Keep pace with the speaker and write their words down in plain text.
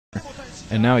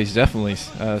And now he's definitely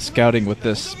scouting with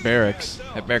this barracks.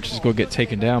 That barracks is going to get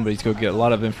taken down, but he's going to get a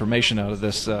lot of information out of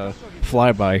this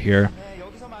flyby here.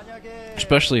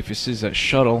 Especially if he sees that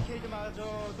shuttle,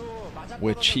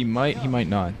 which he might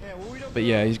not. But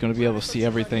yeah, he's going to be able to see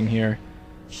everything here.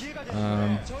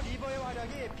 So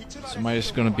Midas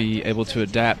is going to be able to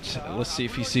adapt. Let's see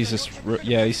if he sees this.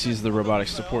 Yeah, he sees the robotic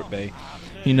support bay.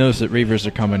 He knows that Reavers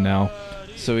are coming now,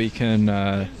 so he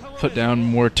can put down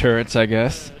more turrets, I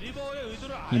guess.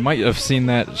 He might have seen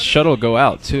that shuttle go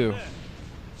out too.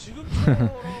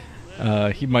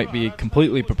 He might be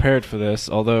completely prepared for this,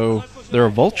 although there are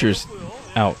vultures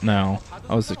out now.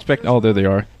 I was expecting. Oh, there they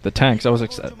are. The tanks. I was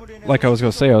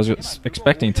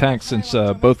expecting tanks since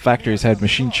both factories had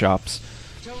machine shops.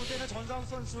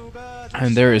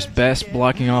 And there is BeSt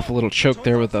blocking off a little choke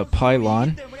there with a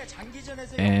pylon.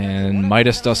 And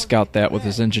Midas does scout that with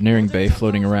his engineering bay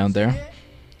floating around there.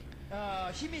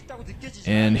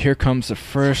 And here comes the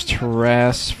first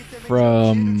harass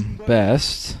from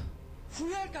BeSt.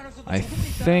 I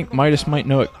think Midas might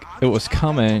know it was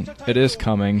coming. It is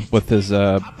coming with his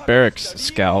barracks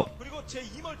scout.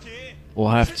 We'll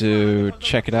have to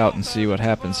check it out and see what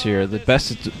happens here. The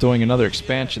BeSt is doing another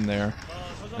expansion there.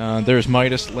 There's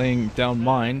Midas laying down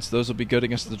mines. Those will be good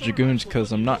against the Dragoons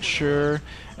because I'm not sure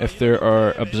if there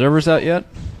are observers out yet.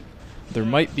 There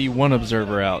might be one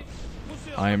observer out.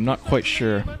 I am not quite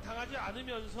sure.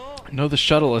 I know the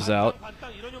shuttle is out.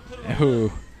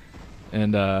 Ooh.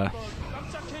 And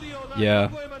yeah,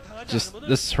 just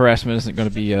this harassment isn't going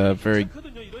to be very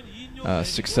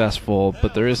successful,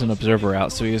 but there is an observer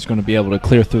out, so he is going to be able to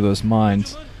clear through those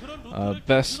mines.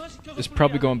 BeSt is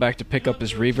probably going back to pick up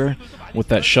his Reaver with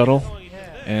that shuttle,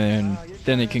 and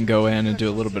then he can go in and do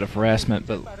a little bit of harassment.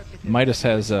 But Midas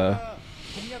has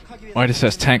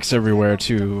tanks everywhere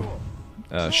to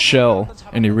shell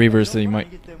any Reavers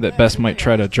that BeSt might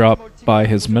try to drop by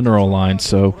his mineral line.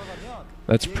 So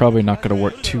that's probably not going to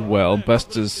work too well.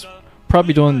 BeSt is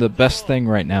probably doing the best thing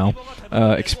right now,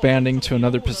 expanding to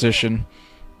another position.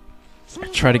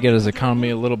 Try to get his economy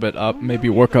a little bit up, maybe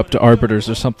work up to arbiters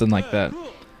or something like that.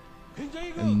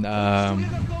 And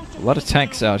a lot of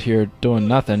tanks out here doing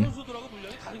nothing.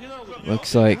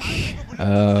 Looks like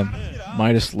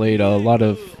Midas laid a lot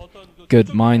of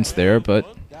good mines there, but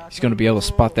he's going to be able to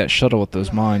spot that shuttle with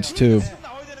those mines too.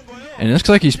 And it looks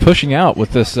like he's pushing out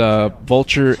with this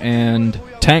vulture and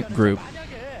tank group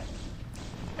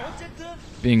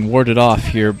being warded off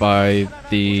here by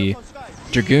the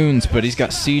Dragoons, but he's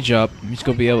got siege up. He's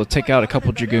going to be able to take out a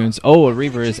couple Dragoons. Oh, a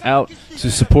Reaver is out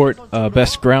to support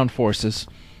BeSt ground forces.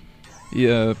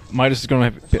 Midas is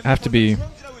going to have to be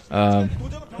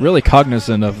really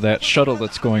cognizant of that shuttle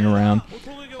that's going around,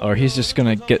 or he's just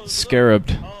going to get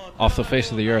scarabed off the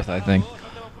face of the earth, I think.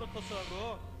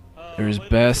 There's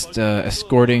BeSt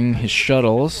escorting his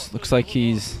shuttles. Looks like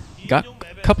he's got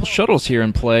a couple shuttles here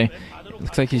in play.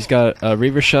 Looks like he's got a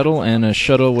Reaver shuttle and a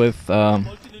shuttle with,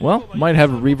 well, might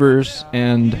have Reavers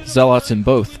and Zealots in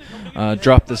both.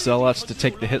 Drop the Zealots to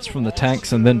take the hits from the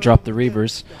tanks and then drop the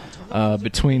Reavers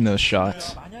between those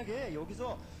shots.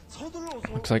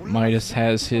 Looks like Midas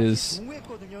has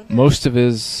most of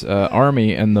his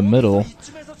army in the middle.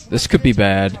 This could be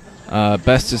bad.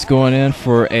 BeSt is going in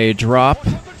for a drop.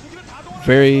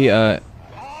 Very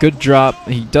good drop.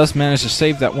 He does manage to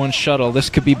save that one shuttle. This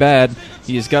could be bad.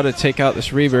 He has got to take out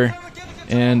this Reaver.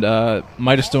 And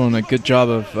Midas doing a good job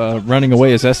of running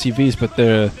away as SCVs, but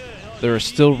there are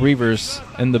still Reavers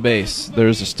in the base.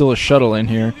 There's still a shuttle in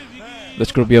here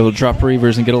that's going to be able to drop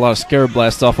Reavers and get a lot of Scarab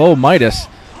Blasts off. Oh, Midas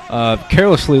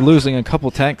carelessly losing a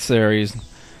couple tanks there. He's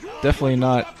definitely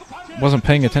wasn't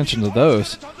paying attention to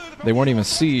those. They weren't even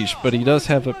sieged, but he does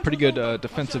have a pretty good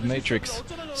defensive matrix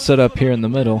set up here in the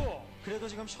middle.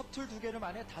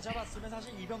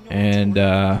 And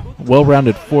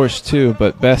well-rounded force too,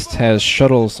 but BeSt has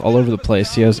shuttles all over the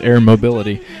place. He has air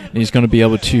mobility, and he's going to be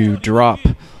able to drop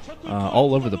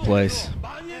all over the place.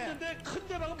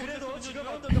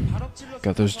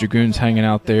 Got those Dragoons hanging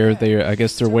out there. I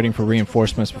guess they're waiting for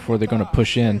reinforcements before they're going to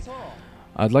push in.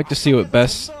 I'd like to see what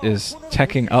BeSt is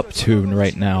teching up to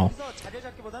right now,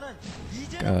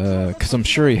 because I'm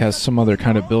sure he has some other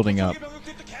kind of building up,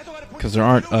 because there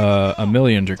aren't a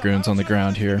million Dragoons on the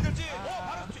ground here.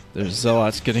 There's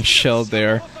Zealots getting shelled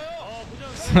there.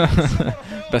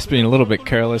 BeSt being a little bit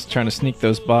careless, trying to sneak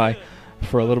those by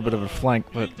for a little bit of a flank,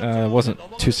 but wasn't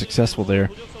too successful there.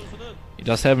 He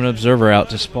does have an observer out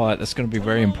to spot. That's going to be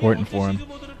very important for him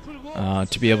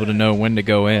to be able to know when to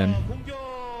go in.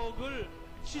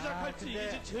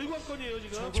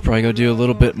 He's probably going to do a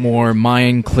little bit more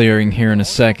mine clearing here in a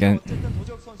second,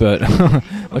 but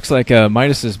Looks like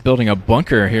Midas is building a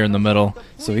bunker here in the middle,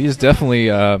 so he's definitely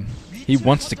he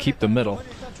wants to keep the middle.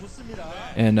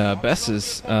 And BeSt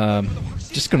is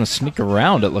just going to sneak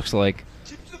around, it looks like.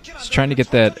 He's trying to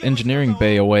get that engineering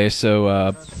bay away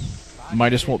so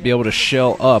Midas won't be able to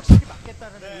shell up.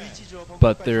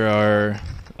 But there are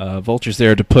vultures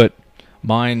there to put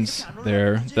mines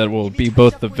there that will be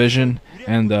both the vision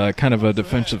and kind of a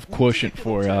defensive quotient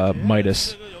for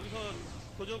Midas.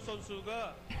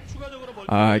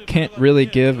 I can't really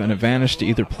give an advantage to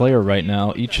either player right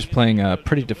now. Each is playing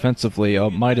pretty defensively.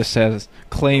 Midas has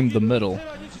claimed the middle,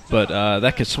 but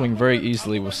that could swing very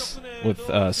easily with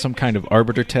some kind of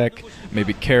arbiter tech,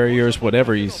 maybe carriers,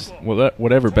 whatever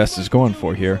BeSt is going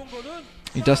for here.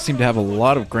 He does seem to have a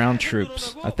lot of ground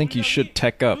troops. I think he should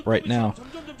tech up right now,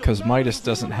 because Midas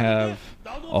doesn't have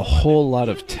a whole lot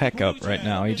of tech up right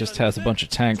now. He just has a bunch of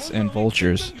tanks and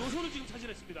vultures.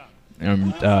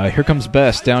 And here comes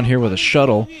BeSt down here with a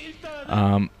shuttle.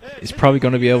 He's probably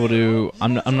going to be able to...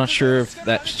 I'm not sure if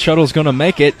that shuttle's going to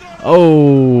make it.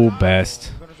 Oh, BeSt.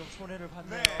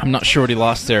 I'm not sure what he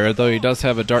lost there, though he does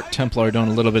have a Dark Templar doing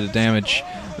a little bit of damage.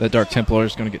 The Dark Templar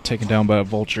is going to get taken down by a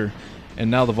vulture. And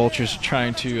now the vultures are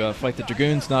trying to fight the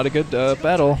Dragoons. Not a good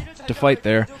battle to fight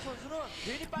there.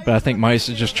 But I think Midas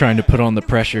is just trying to put on the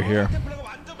pressure here.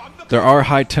 There are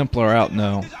High Templar out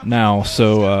now,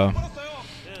 so...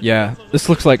 yeah, this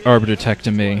looks like Arbiter Tech to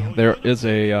me. There is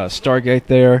a Stargate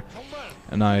there,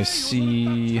 and I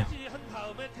see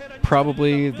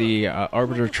probably the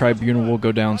Arbiter Tribunal will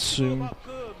go down soon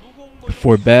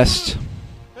for BeSt.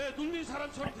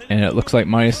 And it looks like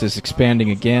Midas is expanding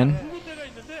again.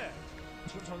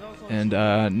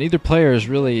 And neither player is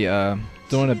really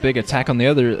doing a big attack on the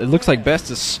other. It looks like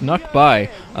BeSt is snuck by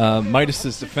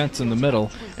Midas' defense in the middle,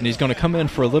 and he's going to come in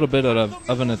for a little bit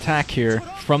of an attack here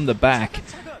from the back,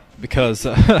 because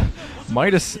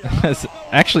Midas has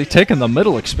actually taken the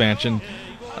middle expansion,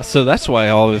 so that's why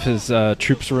all of his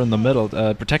troops were in the middle,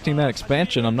 protecting that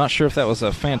expansion. I'm not sure if that was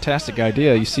a fantastic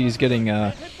idea. You see he's getting...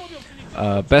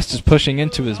 BeSt is pushing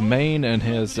into his main and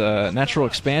his natural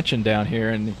expansion down here,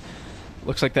 and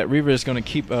looks like that Reaver is going to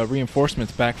keep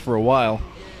reinforcements back for a while.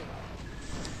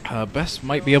 BeSt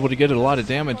might be able to get a lot of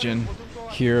damage in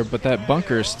here, but that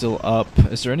bunker is still up.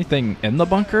 Is there anything in the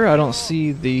bunker? I don't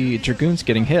see the Dragoons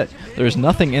getting hit. There's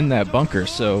nothing in that bunker,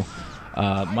 so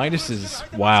Midas is...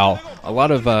 wow. A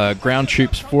lot of ground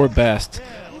troops for BeSt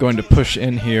going to push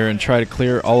in here and try to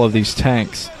clear all of these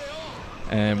tanks,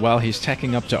 and while he's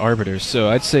teching up to Arbiters. So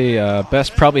I'd say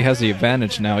BeSt probably has the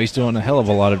advantage now. He's doing a hell of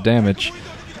a lot of damage.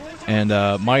 And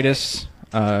Midas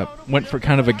went for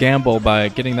kind of a gamble by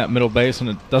getting that middle base, and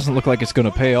it doesn't look like it's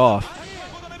going to pay off.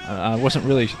 I'm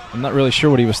not really sure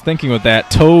what he was thinking with that.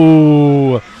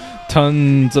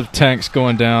 Tons of tanks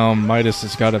going down. Midas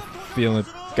has got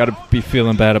to be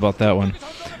feeling bad about that one.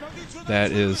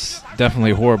 That is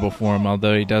definitely horrible for him,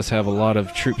 although he does have a lot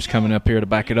of troops coming up here to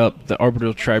back it up. The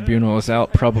Arbitral Tribunal is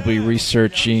out, probably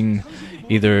researching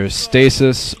either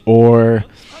stasis or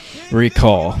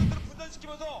recall.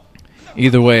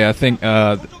 Either way, I think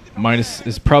Midas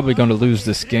is probably going to lose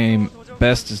this game.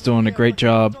 BeSt is doing a great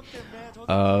job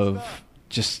of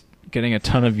just getting a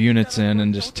ton of units in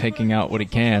and just taking out what he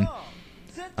can.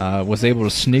 Was able to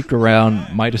sneak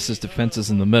around Midas' defenses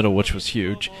in the middle, which was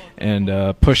huge, and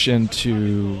push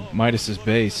into Midas'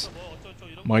 base.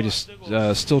 Midas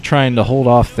still trying to hold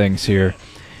off things here.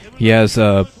 He has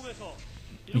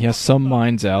some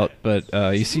mines out,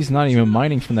 but you see he's not even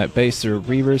mining from that base. There are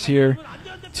Reavers here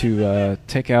to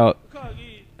take out...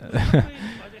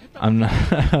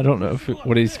 I don't know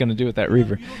what he's going to do with that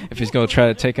Reaver. If he's going to try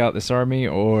to take out this army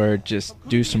or just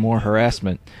do some more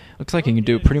harassment. Looks like he can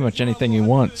do pretty much anything he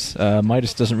wants.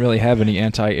 Midas doesn't really have any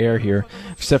anti-air here,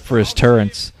 except for his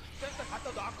turrets.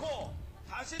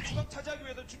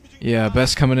 Yeah,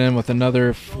 BeSt coming in with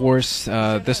another force.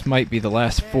 This might be the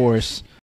last force.